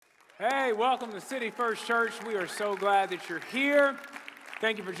Hey, welcome to City First Church. We are so glad that you're here.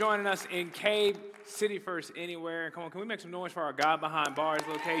 Thank you for joining us in Cape, City First Anywhere. Come on, can we make some noise for our God Behind Bars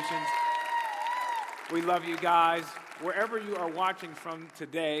locations? We love you guys. Wherever you are watching from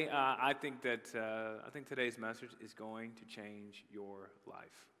today, I think today's message is going to change your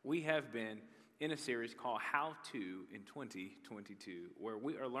life. We have been in a series called How To in 2022, where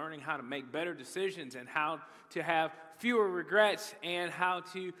we are learning how to make better decisions and how to have fewer regrets and how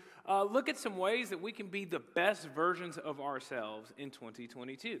to look at some ways that we can be the best versions of ourselves in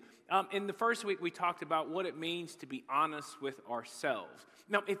 2022. In the first week, we talked about what it means to be honest with ourselves.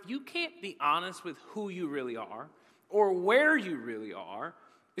 Now, if you can't be honest with who you really are or where you really are,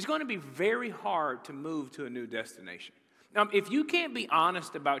 it's going to be very hard to move to a new destination. If you can't be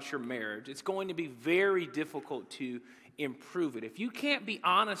honest about your marriage, it's going to be very difficult to improve it. If you can't be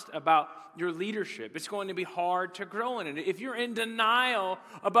honest about your leadership, it's going to be hard to grow in it. If you're in denial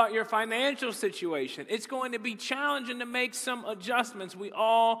about your financial situation, it's going to be challenging to make some adjustments. We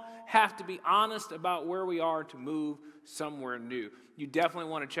all have to be honest about where we are to move somewhere new. You definitely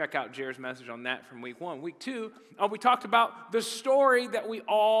want to check out Jared's message on that from week 1. Week 2, we talked about the story that we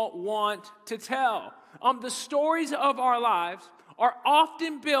all want to tell. The stories of our lives are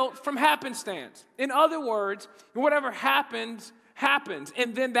often built from happenstance. In other words, whatever happens, happens,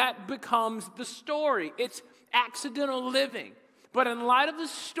 and then that becomes the story. It's accidental living. But in light of the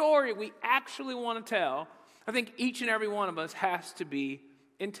story we actually want to tell, I think each and every one of us has to be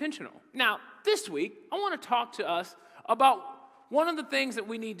intentional. Now, this week, I want to talk to us about one of the things that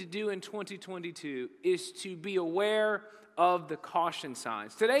we need to do in 2022 is to be aware of the caution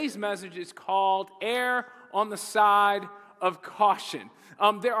signs. Today's message is called Err on the Side of Caution.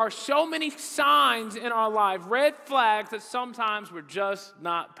 There are so many signs in our life, red flags that sometimes we're just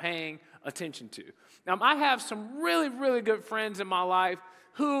not paying attention to. Now, I have some really, really good friends in my life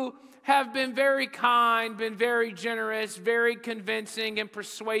who have been very kind, been very generous, very convincing and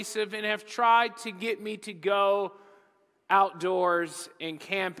persuasive, and have tried to get me to go outdoors and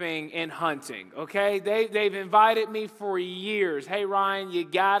camping and hunting, okay? They've invited me for years. Hey, Ryan, you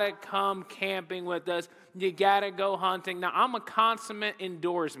gotta come camping with us. You gotta go hunting. Now, I'm a consummate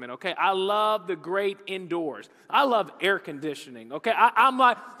indoorsman, okay? I love the great indoors. I love air conditioning, okay? I'm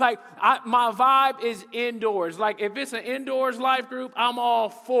my vibe is indoors. Like, if it's an indoors life group, I'm all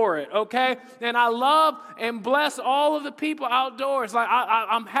for it, okay? And I love and bless all of the people outdoors. Like,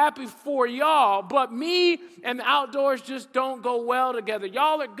 I'm happy for y'all, but me and the outdoors just don't go well together.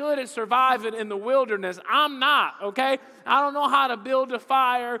 Y'all are good at surviving in the wilderness. I'm not, okay? I don't know how to build a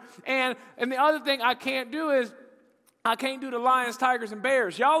fire. And the other thing I can't do is I can't do the lions, tigers, and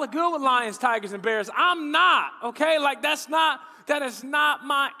bears. Y'all are good with lions, tigers, and bears. I'm not, okay? Like, that is not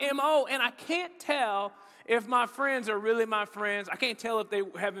my MO. And I can't tell if my friends are really my friends. I can't tell if they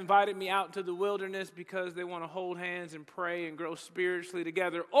have invited me out to the wilderness because they want to hold hands and pray and grow spiritually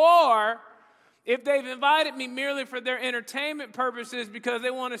together, or if they've invited me merely for their entertainment purposes because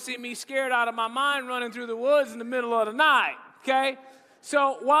they want to see me scared out of my mind running through the woods in the middle of the night, okay?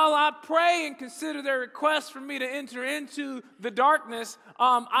 So while I pray and consider their request for me to enter into the darkness,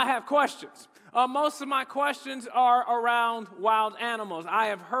 I have questions. Most of my questions are around wild animals. I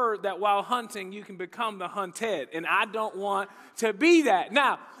have heard that while hunting, you can become the hunted, and I don't want to be that.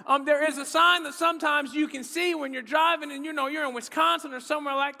 Now, there is a sign that sometimes you can see when you're driving and you're in Wisconsin or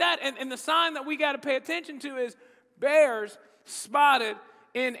somewhere like that, and the sign that we got to pay attention to is bears spotted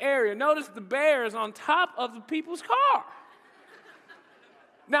in area. Notice the bears on top of the people's car.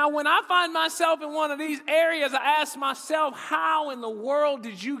 Now, when I find myself in one of these areas, I ask myself, how in the world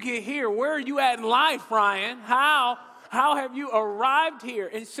did you get here? Where are you at in life, Ryan? How have you arrived here?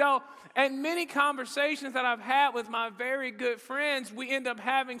 And so, in many conversations that I've had with my very good friends, we end up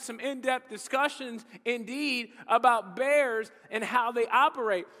having some in-depth discussions, indeed, about bears and how they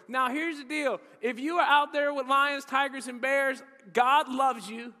operate. Now, here's the deal. If you are out there with lions, tigers, and bears, God loves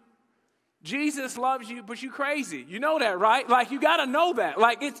you. Jesus loves you, but you crazy. You know that, right? Like, you got to know that.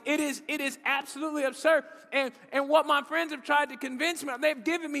 Like, it is absolutely absurd. And what my friends have tried to convince me, they've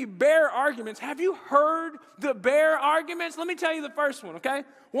given me bear arguments. Have you heard the bear arguments? Let me tell you the first one, okay?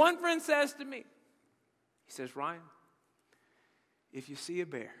 One friend says to me, he says, Ryan, if you see a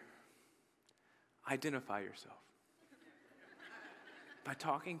bear, identify yourself by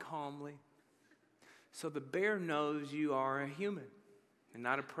talking calmly so the bear knows you are a human and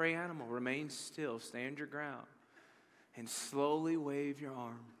not a prey animal. Remain still, stand your ground, and slowly wave your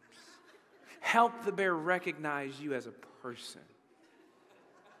arms. Help the bear recognize you as a person.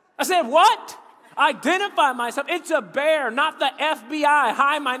 I said, what? Identify myself. It's a bear, not the FBI.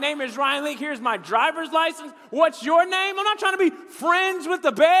 Hi, my name is Ryan Leak. Here's my driver's license. What's your name? I'm not trying to be friends with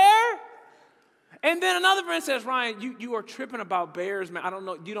the bear. And then another friend says, Ryan, you are tripping about bears, man. I don't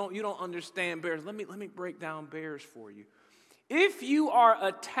know. You don't understand bears. Let me break down bears for you. If you are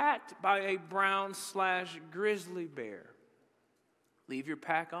attacked by a brown/grizzly bear, leave your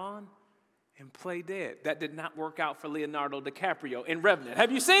pack on and play dead. That did not work out for Leonardo DiCaprio in Revenant.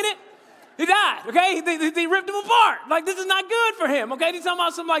 Have you seen it? He died, okay? They ripped him apart. Like, this is not good for him, okay? He's talking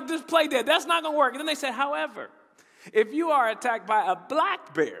about something like, just play dead. That's not going to work. And then they said, however, if you are attacked by a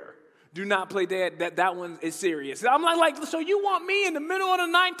black bear, do not play dead. That one is serious. I'm like, so you want me in the middle of the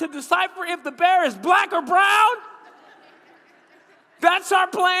night to decipher if the bear is black or brown? That's our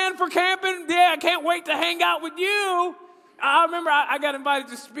plan for camping? Yeah, I can't wait to hang out with you. I remember I got invited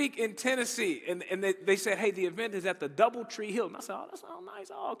to speak in Tennessee, and they said, hey, the event is at the Doubletree Hilton. I said, oh, that sounds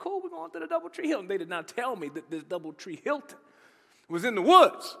nice. Oh, cool, we're going to the Doubletree Hilton. They did not tell me that this Doubletree Hilton was in the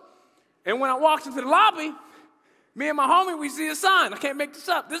woods. And when I walked into the lobby, me and my homie, we see a sign. I can't make this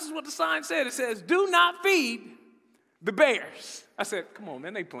up. This is what the sign said. It says, do not feed the bears. I said, come on,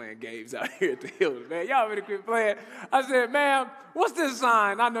 man, they playing games out here at the Hilton, man. Y'all better quit playing. I said, ma'am, what's this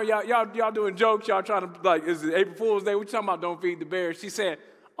sign? I know y'all doing jokes. Y'all trying to, like, is it April Fool's Day? What you talking about, don't feed the bears? She said,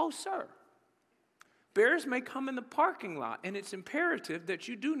 oh, sir, bears may come in the parking lot, and it's imperative that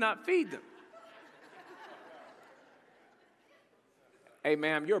you do not feed them. Hey,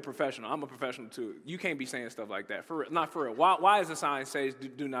 ma'am, you're a professional. I'm a professional, too. You can't be saying stuff like that. For real, not for real. Why does the sign say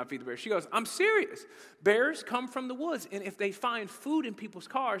do not feed the bears? She goes, I'm serious. Bears come from the woods, and if they find food in people's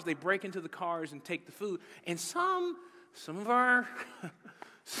cars, they break into the cars and take the food. And some of our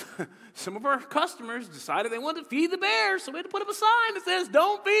customers decided they wanted to feed the bears, so we had to put up a sign that says,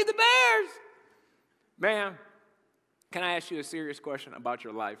 don't feed the bears. Ma'am, can I ask you a serious question about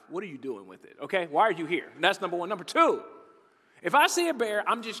your life? What are you doing with it, okay? Why are you here? And that's number one. Number two, if I see a bear,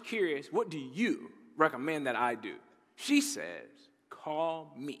 I'm just curious, what do you recommend that I do? She says,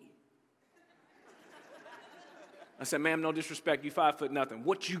 call me. I said, ma'am, no disrespect, you 5'0" nothing.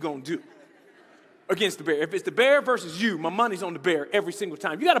 What you gonna do against the bear? If it's the bear versus you, my money's on the bear every single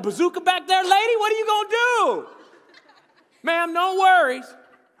time. You got a bazooka back there, lady? What are you gonna do? Ma'am, no worries.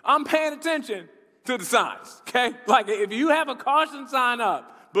 I'm paying attention to the signs, okay? Like, if you have a caution sign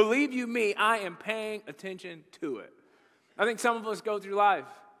up, believe you me, I am paying attention to it. I think some of us go through life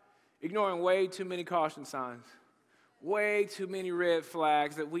ignoring way too many caution signs, way too many red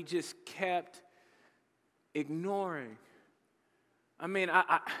flags that we just kept ignoring. I mean,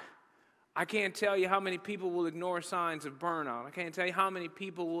 I can't tell you how many people will ignore signs of burnout. I can't tell you how many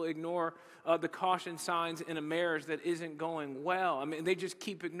people will ignore the caution signs in a marriage that isn't going well. I mean, they just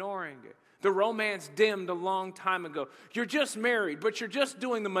keep ignoring it. The romance dimmed a long time ago. You're just married, but you're just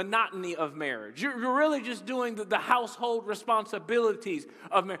doing the monotony of marriage. You're really just doing the household responsibilities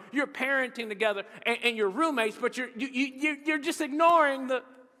of marriage. You're parenting together and you're roommates, but you're just ignoring the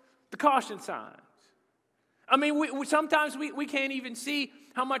caution signs. I mean, sometimes we can't even see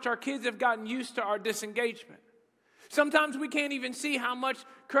how much our kids have gotten used to our disengagement. Sometimes we can't even see how much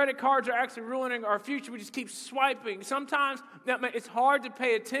credit cards are actually ruining our future. We just keep swiping. Sometimes it's hard to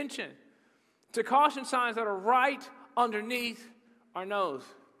pay attention to caution signs that are right underneath our nose.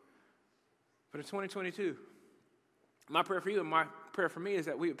 But in 2022, my prayer for you and my prayer for me is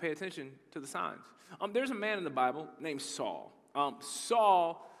that we would pay attention to the signs. There's a man in the Bible named Saul.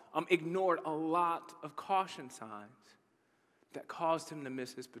 Saul ignored a lot of caution signs that caused him to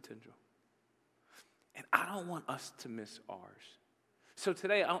miss his potential. And I don't want us to miss ours. So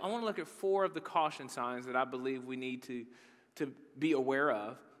today, I want to look at 4 of the caution signs that I believe we need to be aware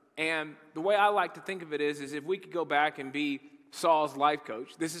of. And the way I like to think of it is if we could go back and be Saul's life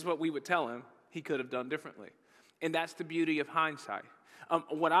coach, this is what we would tell him he could have done differently. And that's the beauty of hindsight.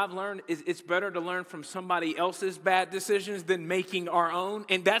 What I've learned is it's better to learn from somebody else's bad decisions than making our own.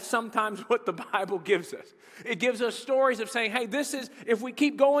 And that's sometimes what the Bible gives us. It gives us stories of saying, hey, if we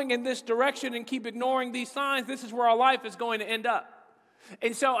keep going in this direction and keep ignoring these signs, this is where our life is going to end up.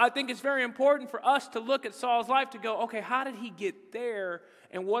 And so I think it's very important for us to look at Saul's life to go, okay, how did he get there?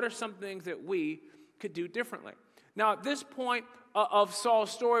 And what are some things that we could do differently? Now, at this point of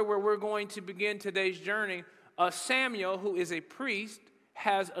Saul's story where we're going to begin today's journey, Samuel, who is a priest,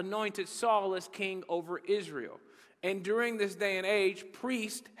 has anointed Saul as king over Israel. And during this day and age,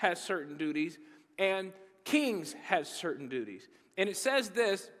 priest has certain duties and kings have certain duties. And it says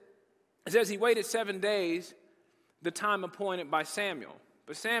this, it says he waited 7 days, the time appointed by Samuel.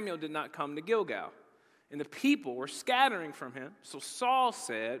 But Samuel did not come to Gilgal. And the people were scattering from him. So Saul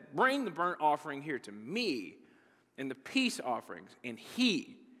said, bring the burnt offering here to me and the peace offerings. And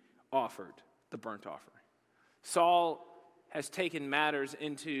he offered the burnt offering. Saul has taken matters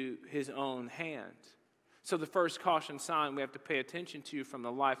into his own hands. So the first caution sign we have to pay attention to from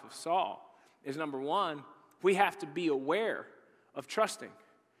the life of Saul is, number one, we have to be aware of trusting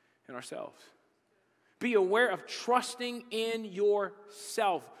in ourselves. Be aware of trusting in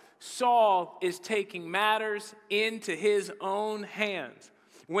yourself. Saul is taking matters into his own hands.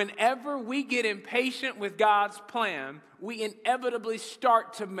 Whenever we get impatient with God's plan, we inevitably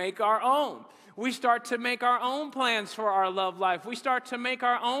start to make our own. We start to make our own plans for our love life. We start to make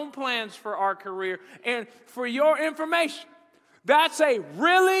our own plans for our career. And for your information, that's a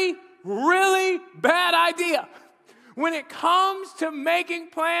really, really bad idea. When it comes to making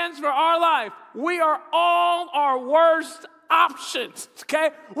plans for our life, we are all our worst options, okay?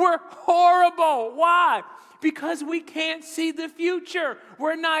 We're horrible. Why? Because we can't see the future.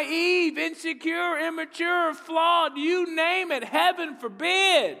 We're naive, insecure, immature, flawed, you name it. Heaven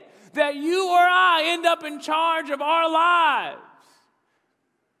forbid that you or I end up in charge of our lives.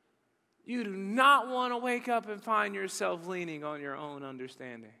 You do not want to wake up and find yourself leaning on your own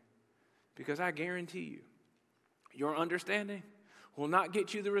understanding, because I guarantee you, your understanding will not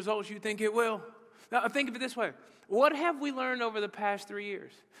get you the results you think it will. Now, think of it this way. What have we learned over the past 3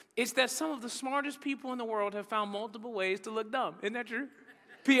 years? It's that some of the smartest people in the world have found multiple ways to look dumb. Isn't that true?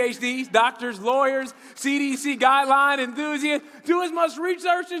 PhDs, doctors, lawyers, CDC guideline enthusiasts. Do as much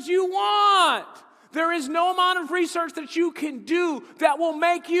research as you want. There is no amount of research that you can do that will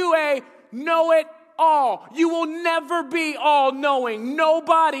make you a know-it-all. You will never be all-knowing.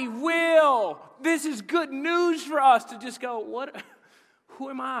 Nobody will. This is good news for us to just go, who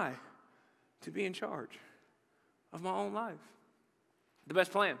am I to be in charge of my own life? The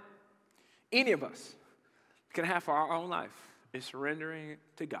best plan any of us can have for our own life is surrendering it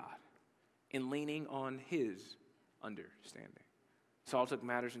to God and leaning on His understanding. Saul took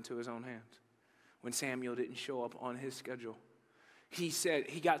matters into his own hands. When Samuel didn't show up on his schedule, he said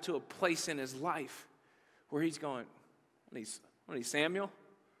he got to a place in his life where he's going, I need Samuel.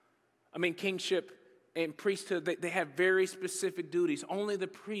 I mean, kingship and priesthood, they have very specific duties. Only the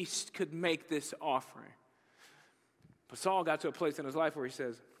priest could make this offering. But Saul got to a place in his life where he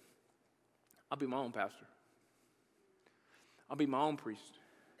says, I'll be my own pastor. I'll be my own priest.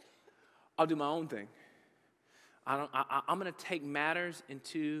 I'll do my own thing. I'm going to take matters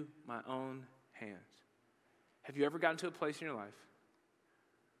into my own hands. Have you ever gotten to a place in your life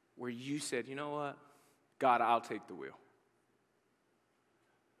where you said, you know what? God, I'll take the wheel.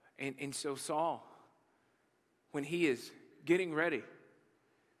 And so Saul, when he is getting ready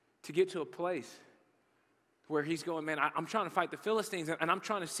to get to a place where he's going, man, I'm trying to fight the Philistines and I'm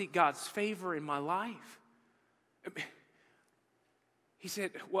trying to seek God's favor in my life. He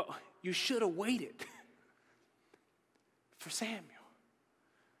said, well, you should have waited for Samuel.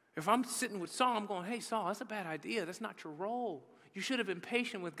 If I'm sitting with Saul, I'm going, hey, Saul, that's a bad idea. That's not your role. You should have been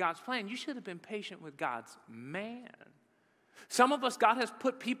patient with God's plan. You should have been patient with God's man. Some of us, God has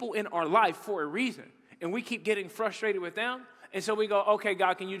put people in our life for a reason, and we keep getting frustrated with them, and so we go, okay,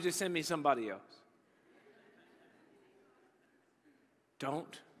 God, can you just send me somebody else?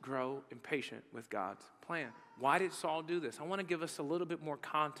 Don't grow impatient with God's plan. Why did Saul do this? I want to give us a little bit more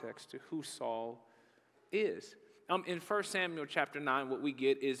context to who Saul is. In 1 Samuel chapter 9, what we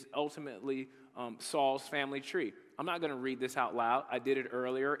get is ultimately Saul's family tree. I'm not going to read this out loud. I did it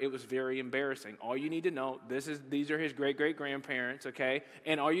earlier. It was very embarrassing. All you need to know, these are his great-great-grandparents, okay?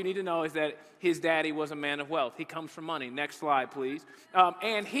 And all you need to know is that his daddy was a man of wealth. He comes from money. Next slide, please.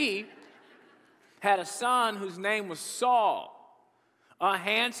 And he had a son whose name was Saul. A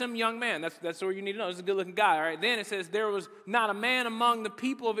handsome young man. That's all you need to know. He's a good-looking guy. All right. Then it says, there was not a man among the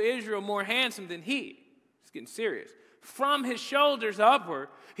people of Israel more handsome than he. It's getting serious. From his shoulders upward,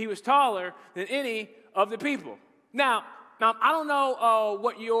 he was taller than any of the people. Now I don't know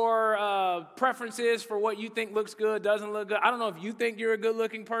what your preference is for what you think looks good, doesn't look good. I don't know if you think you're a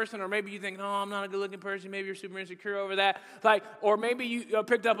good-looking person, or maybe you think, no, I'm not a good-looking person. Maybe you're super insecure over that. Or maybe you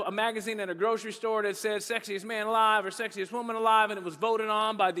picked up a magazine at a grocery store that said sexiest man alive or sexiest woman alive, and it was voted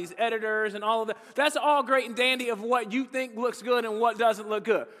on by these editors and all of that. That's all great and dandy of what you think looks good and what doesn't look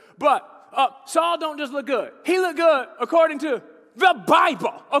good. But Saul don't just look good. He looked good according to the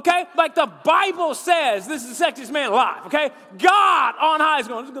Bible, okay? Like the Bible says this is the sexiest man alive, okay? God on high is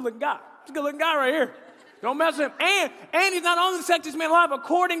going, this is a good-looking guy. This is a good-looking guy right here. Don't mess with him. And he's not only the sexiest man alive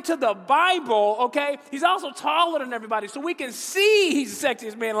according to the Bible, okay? He's also taller than everybody, so we can see he's the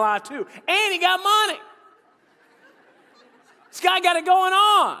sexiest man alive too. And he got money. This guy got it going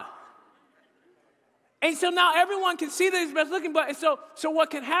on. And so now everyone can see that he's best looking, but so what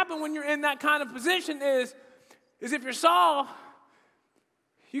can happen when you're in that kind of position is if you're Saul,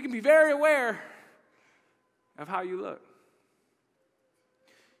 you can be very aware of how you look.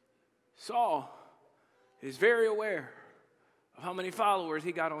 Saul is very aware of how many followers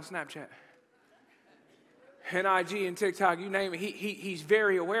he got on Snapchat and IG and TikTok, you name it. He's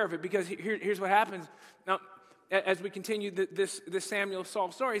very aware of it because here's what happens. Now, as we continue this Samuel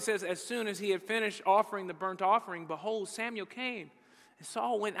Saul story, it says, as soon as he had finished offering the burnt offering, behold, Samuel came. And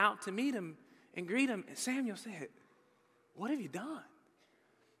Saul went out to meet him and greet him. And Samuel said, what have you done?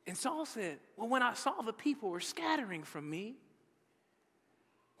 And Saul said, well, when I saw the people were scattering from me,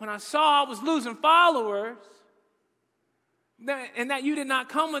 when I saw I was losing followers, and that you did not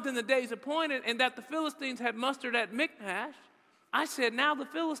come within the days appointed, and that the Philistines had mustered at Michmash, I said, now the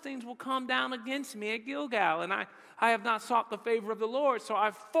Philistines will come down against me at Gilgal, and I have not sought the favor of the Lord. So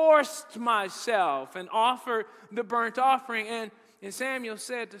I forced myself and offered the burnt offering. And Samuel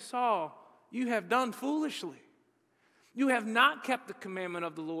said to Saul, you have done foolishly. You have not kept the commandment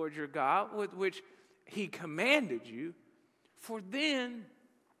of the Lord your God, with which he commanded you, for then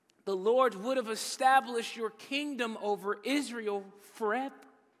the Lord would have established your kingdom over Israel forever.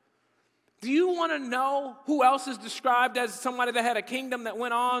 Do you want to know who else is described as somebody that had a kingdom that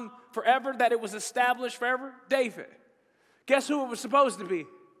went on forever, that it was established forever? David. Guess who it was supposed to be?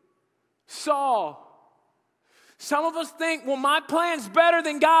 Saul. Some of us think, well, my plan's better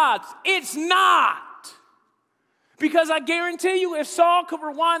than God's. It's not. Because I guarantee you, if Saul could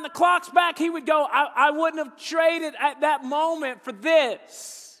rewind the clocks back, he would go, I wouldn't have traded at that moment for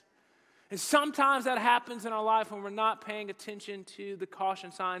this. And sometimes that happens in our life when we're not paying attention to the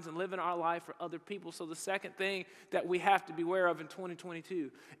caution signs and living our life for other people. So the second thing that we have to be aware of in 2022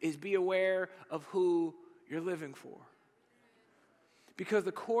 is be aware of who you're living for. Because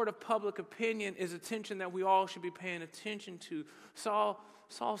the court of public opinion is attention that we all should be paying attention to. Saul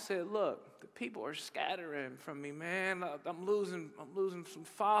said, look, the people are scattering from me, man. I'm losing some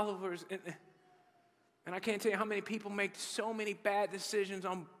followers. And I can't tell you how many people make so many bad decisions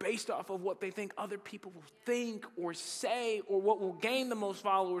based off of what they think other people will think or say, or what will gain the most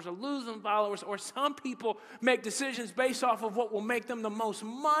followers or lose them followers. Or some people make decisions based off of what will make them the most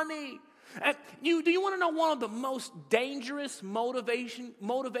money. And do you want to know one of the most dangerous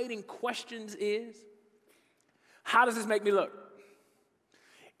motivating questions is? How does this make me look?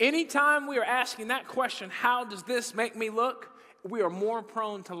 Anytime we are asking that question, how does this make me look? We are more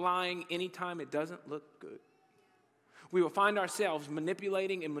prone to lying anytime it doesn't look good. We will find ourselves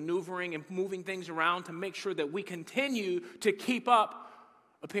manipulating and maneuvering and moving things around to make sure that we continue to keep up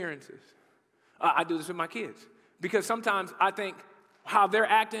appearances. I do this with my kids because sometimes I think how they're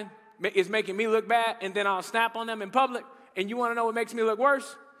acting is making me look bad, and then I'll snap on them in public. And you want to know what makes me look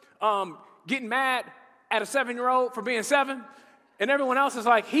worse? Getting mad at a 7-year-old for being 7. And everyone else is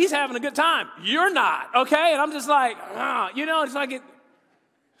like, he's having a good time. You're not, okay? And I'm just like,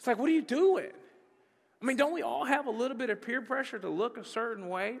 it's like, what are you doing? I mean, don't we all have a little bit of peer pressure to look a certain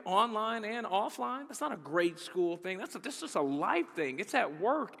way, online and offline? That's not a grade school thing. That's just a life thing. It's at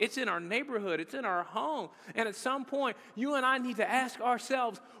work. It's in our neighborhood. It's in our home. And at some point, you and I need to ask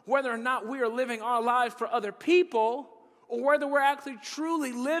ourselves whether or not we are living our lives for other people or whether we're actually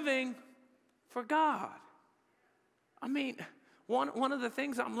truly living for God. I mean, one of the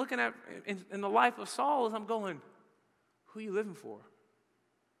things I'm looking at in the life of Saul is I'm going, who are you living for?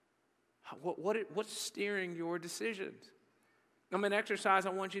 What's steering your decisions? An exercise I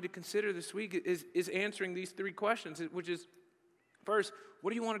want you to consider this week is answering these 3 questions, which is, first,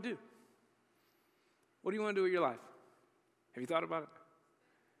 what do you want to do? What do you want to do with your life? Have you thought about it?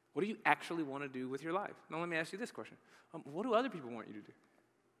 What do you actually want to do with your life? Now let me ask you this question. What do other people want you to do?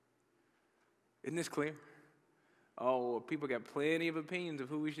 Isn't this clear? Oh, people got plenty of opinions of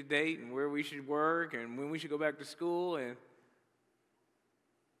who we should date and where we should work and when we should go back to school. And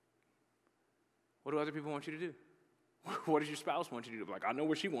what do other people want you to do? What does your spouse want you to do? Like, I know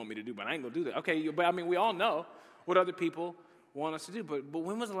what she wants me to do, but I ain't going to do that. Okay, but we all know what other people want us to do. But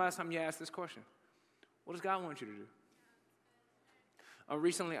when was the last time you asked this question? What does God want you to do?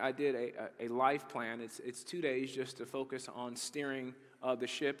 Recently, I did a life plan. It's 2 days just to focus on steering the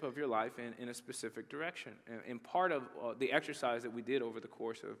ship of your life in a specific direction. And part of the exercise that we did over the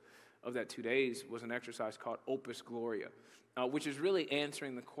course of that 2 days was an exercise called Opus Gloria, which is really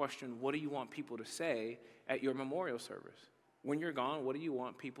answering the question, what do you want people to say at your memorial service? When you're gone, what do you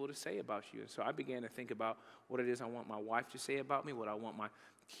want people to say about you? And so I began to think about what it is I want my wife to say about me, what I want my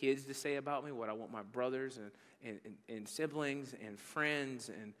kids to say about me, what I want my brothers and siblings and friends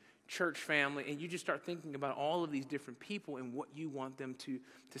and church family, and you just start thinking about all of these different people and what you want them to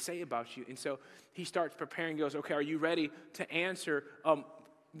say about you. And so he starts preparing, goes, okay, are you ready to answer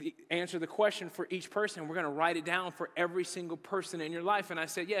answer the question for each person. We're going to write it down for every single person in your life. And I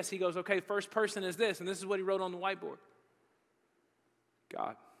said, yes. He goes, okay, first person is this. And this is what he wrote on the whiteboard.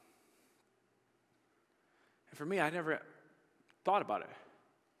 God. And for me, I never thought about it.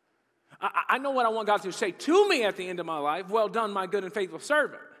 I know what I want God to say to me at the end of my life. Well done, my good and faithful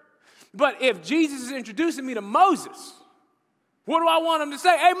servant. But if Jesus is introducing me to Moses, what do I want him to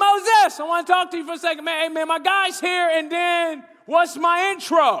say? Hey, Moses, I want to talk to you for a second, man. Hey, man, my guy's here, and then what's my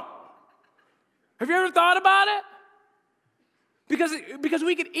intro? Have you ever thought about it? Because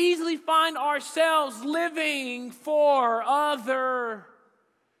we could easily find ourselves living for other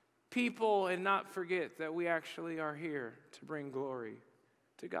people and not forget that we actually are here to bring glory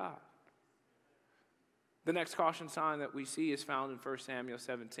to God. The next caution sign that we see is found in 1 Samuel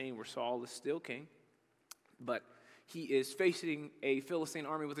 17, where Saul is still king, but he is facing a Philistine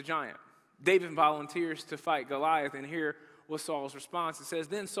army with a giant. David volunteers to fight Goliath, and here was Saul's response. It says,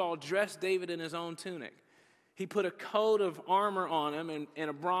 then Saul dressed David in his own tunic. He put a coat of armor on him and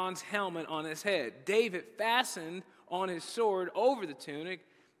a bronze helmet on his head. David fastened on his sword over the tunic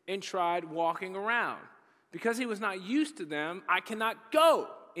and tried walking around. Because he was not used to them, I cannot go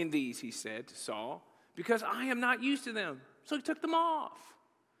in these, he said to Saul, because I am not used to them. So he took them off.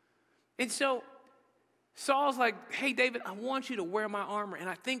 And so Saul's like, hey, David, I want you to wear my armor. And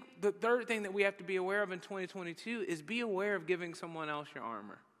I think the third thing that we have to be aware of in 2022 is be aware of giving someone else your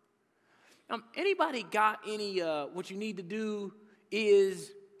armor. Anybody got any what you need to do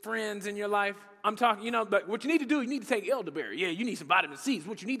is friends in your life? I'm talking, but what you need to do, you need to take elderberry. Yeah, you need some vitamin C's.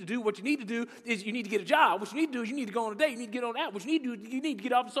 What you need to do is you need to get a job. What you need to do is you need to go on a date. You need to get on that. What you need to do, you need to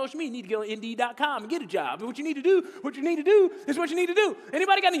get off of social media. You need to get on Indeed.com and get a job. And what you need to do is what you need to do.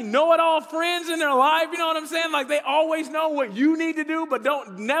 Anybody got any know-it-all friends in their life? You know what I'm saying? Like they always know what you need to do, but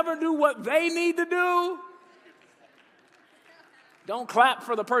don't never do what they need to do. Don't clap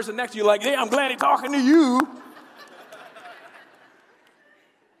for the person next to you like, hey, I'm glad he's talking to you.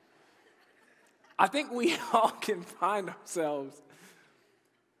 I think we all can find ourselves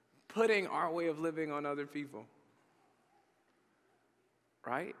putting our way of living on other people.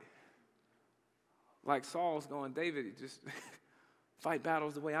 Right? Like Saul's going, David, just fight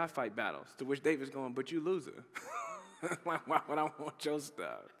battles the way I fight battles. To which David's going, but you loser. Why would I want your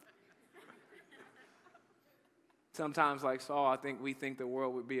stuff? Sometimes, like Saul, I think we think the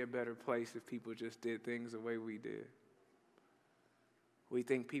world would be a better place if people just did things the way we did. We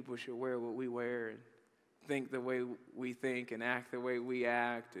think people should wear what we wear and think the way we think and act the way we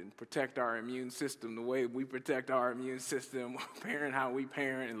act and protect our immune system the way we protect our immune system, parent how we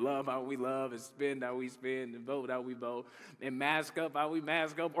parent and love how we love and spend how we spend and vote how we vote and mask up how we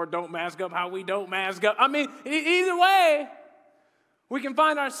mask up or don't mask up how we don't mask up. I mean, either way, we can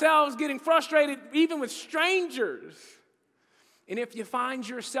find ourselves getting frustrated even with strangers. And if you find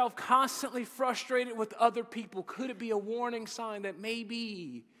yourself constantly frustrated with other people, could it be a warning sign that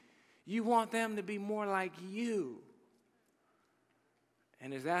maybe you want them to be more like you?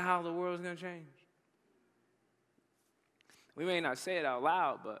 And is that how the world's going to change? We may not say it out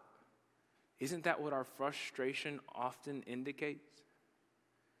loud, but isn't that what our frustration often indicates?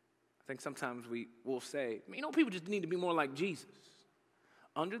 I think sometimes we will say, people just need to be more like Jesus,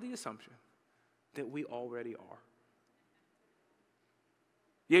 under the assumption that we already are.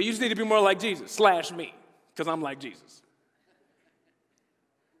 Yeah, you just need to be more like Jesus, / me, because I'm like Jesus.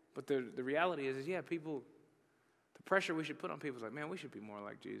 But the reality is people, the pressure we should put on people is like, man, we should be more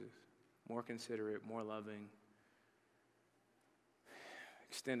like Jesus, more considerate, more loving,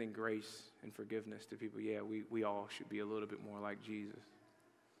 extending grace and forgiveness to people. Yeah, we all should be a little bit more like Jesus.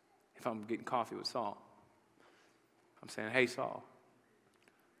 If I'm getting coffee with Saul, I'm saying, hey, Saul,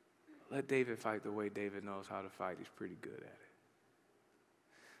 let David fight the way David knows how to fight. He's pretty good at it.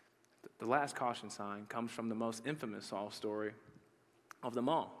 The last caution sign comes from the most infamous Saul story of them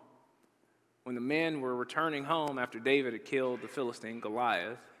all. When the men were returning home after David had killed the Philistine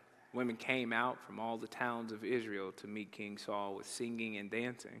Goliath, women came out from all the towns of Israel to meet King Saul with singing and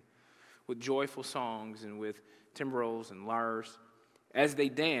dancing, with joyful songs and with timbrels and lyres. As they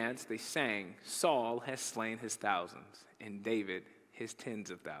danced, they sang, Saul has slain his thousands, and David his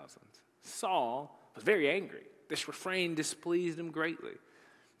tens of thousands. Saul was very angry. This refrain displeased him greatly.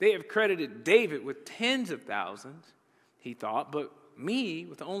 They have credited David with tens of thousands, he thought, but me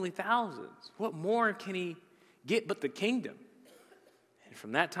with only thousands. What more can he get but the kingdom? And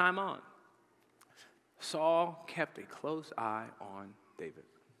from that time on, Saul kept a close eye on David.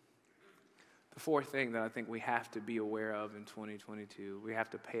 The fourth thing that I think we have to be aware of in 2022, we have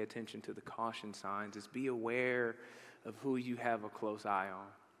to pay attention to the caution signs, is be aware of who you have a close eye on.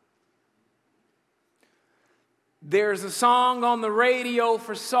 there's a song on the radio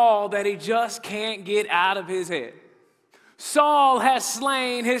for Saul that he just can't get out of his head. Saul has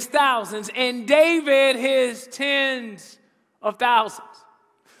slain his thousands and David his tens of thousands.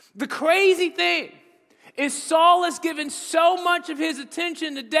 The crazy thing is Saul has given so much of his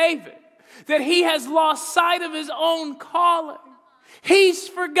attention to David that he has lost sight of his own calling. He's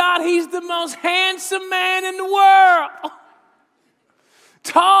forgot he's the most handsome man in the world,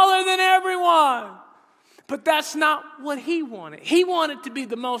 taller than everyone. But that's not what he wanted. He wanted to be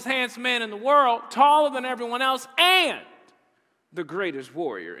the most handsome man in the world, taller than everyone else, and the greatest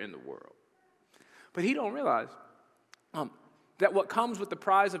warrior in the world. But he don't realize that what comes with the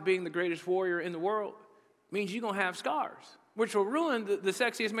prize of being the greatest warrior in the world means you're going to have scars, which will ruin the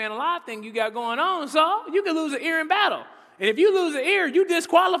sexiest man alive thing you got going on, Saul. You can lose an ear in battle. And if you lose an ear, you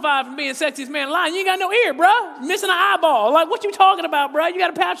disqualified from being sexiest man alive. You ain't got no ear, bro. You're missing an eyeball. Like, what you talking about, bro? You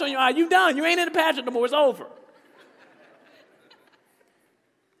got a patch on your eye. You done. You ain't in the patch no more. It's over.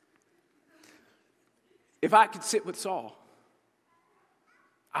 If I could sit with Saul,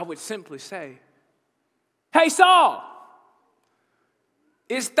 I would simply say, hey, Saul,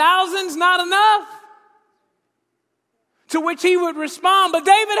 is thousands not enough? To which he would respond, but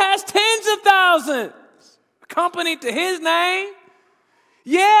David has tens of thousands accompanied to his name.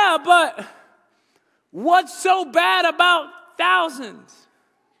 Yeah, but what's so bad about thousands?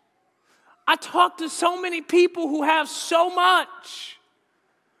 I talk to so many people who have so much,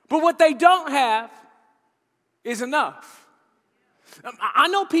 but what they don't have is enough. I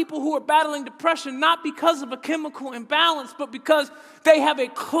know people who are battling depression not because of a chemical imbalance, but because they have a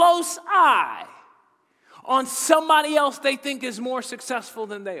close eye on somebody else they think is more successful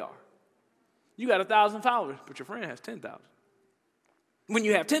than they are. You got 1,000 followers, but your friend has 10,000. When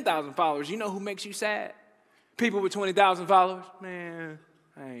you have 10,000 followers, you know who makes you sad? People with 20,000 followers. Man,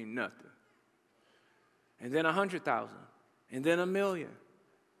 I ain't nothing. And then 100,000, and then 1 million.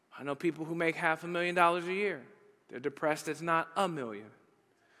 I know people who make $500,000 a year. They're depressed it's not $1 million.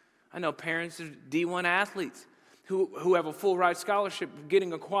 I know parents of D1 athletes who have a full ride scholarship,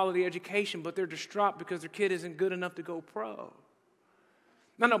 getting a quality education, but they're distraught because their kid isn't good enough to go pro.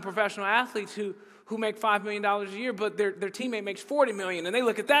 I know professional athletes who make $5 million a year, but their teammate makes $40 million, and they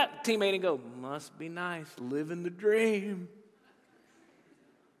look at that teammate and go, must be nice, living the dream.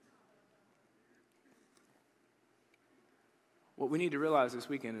 What we need to realize this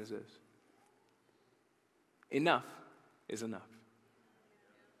weekend is this. Enough is enough.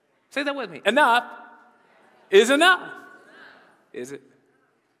 Say that with me. Enough is enough. Is it?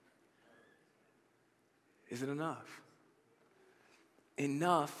 Is it enough?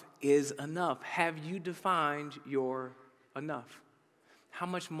 Enough is enough. Have you defined your enough? How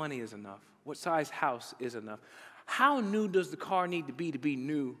much money is enough? What size house is enough? How new does the car need to be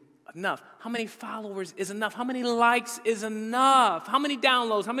new enough? How many followers is enough? How many likes is enough? How many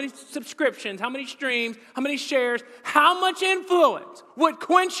downloads? How many subscriptions? How many streams? How many shares? How much influence would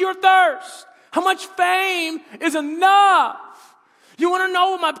quench your thirst? How much fame is enough? You want to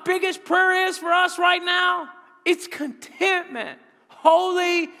know what my biggest prayer is for us right now? It's contentment.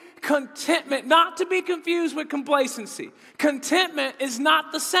 Holy contentment, not to be confused with complacency. Contentment is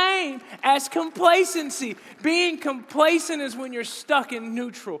not the same as complacency. Being complacent is when you're stuck in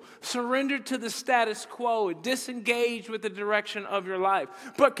neutral, surrendered to the status quo, disengaged with the direction of your life.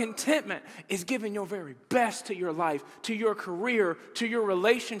 But contentment is giving your very best to your life, to your career, to your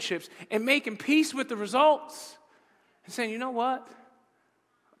relationships, and making peace with the results. And saying, you know what?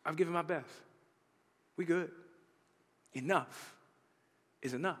 I've given my best. We good. Enough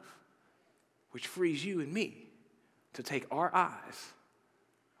is enough, which frees you and me to take our eyes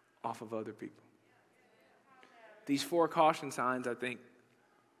off of other people. These 4 caution signs, I think,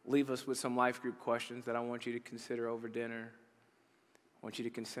 leave us with some life group questions that I want you to consider over dinner. I want you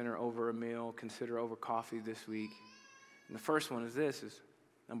to consider over a meal, consider over coffee this week. And the first one is this, is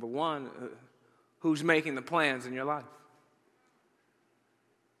number 1, who's making the plans in your life?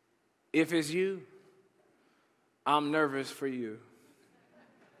 If it's you, I'm nervous for you.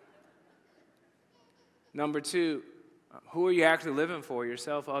 Number 2, who are you actually living for,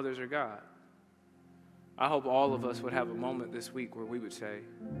 yourself, others, or God? I hope all of us would have a moment this week where we would say,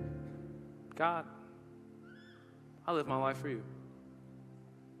 God, I live my life for you.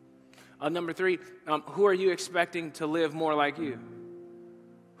 Number 3, who are you expecting to live more like you?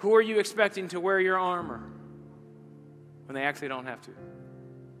 Who are you expecting to wear your armor when they actually don't have to?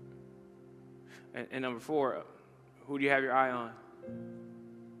 And number 4, who do you have your eye on?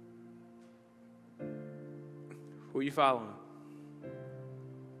 Who are you following?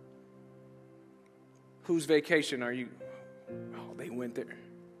 Whose vacation are you? Oh, they went there.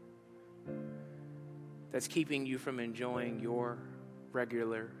 that's keeping you from enjoying your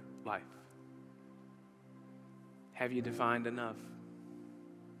regular life? Have you defined enough?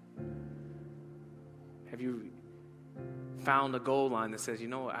 Have you found a goal line that says, you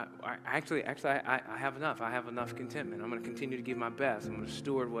know, I have enough. I have enough contentment. I'm going to continue to give my best. I'm going to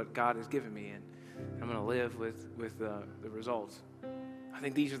steward what God has given me, and I'm going to live with the results. I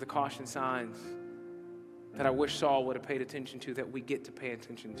think these are the caution signs that I wish Saul would have paid attention to, that we get to pay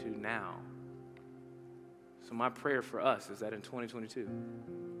attention to now. So my prayer for us is that in 2022,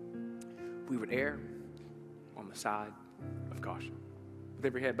 we would err on the side of caution. With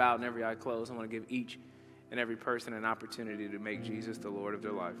every head bowed and every eye closed, I want to give each and every person an opportunity to make Jesus the Lord of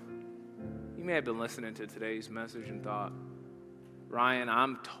their life. You may have been listening to today's message and thought, Ryan,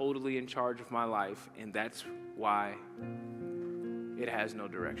 I'm totally in charge of my life, and that's why it has no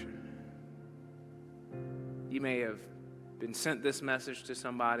direction. You may have been sent this message to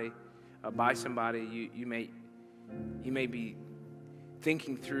somebody, by somebody. You may be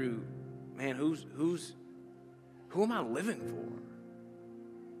thinking through, man, who am I living for?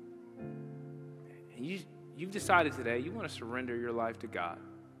 And you've decided today you want to surrender your life to God.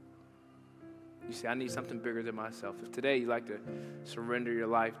 You say, I need something bigger than myself. If today you'd like to surrender your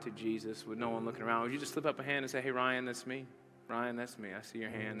life to Jesus with no one looking around, would you just slip up a hand and say, hey, Ryan, that's me. Ryan, that's me. I see your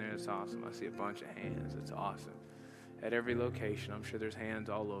hand there. It's awesome. I see a bunch of hands. It's awesome. At every location, I'm sure there's hands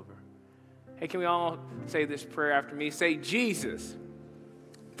all over. Hey, can we all say this prayer after me? Say, Jesus,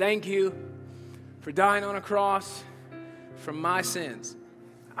 thank you for dying on a cross for my sins.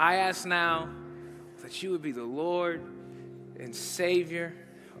 I ask now that you would be the Lord and Savior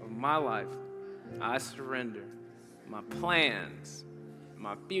of my life. I surrender my plans,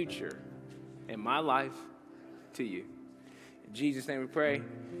 my future, and my life to you. In Jesus' name we pray.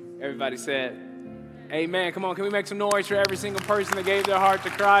 Everybody said, amen. Come on, can we make some noise for every single person that gave their heart to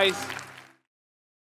Christ?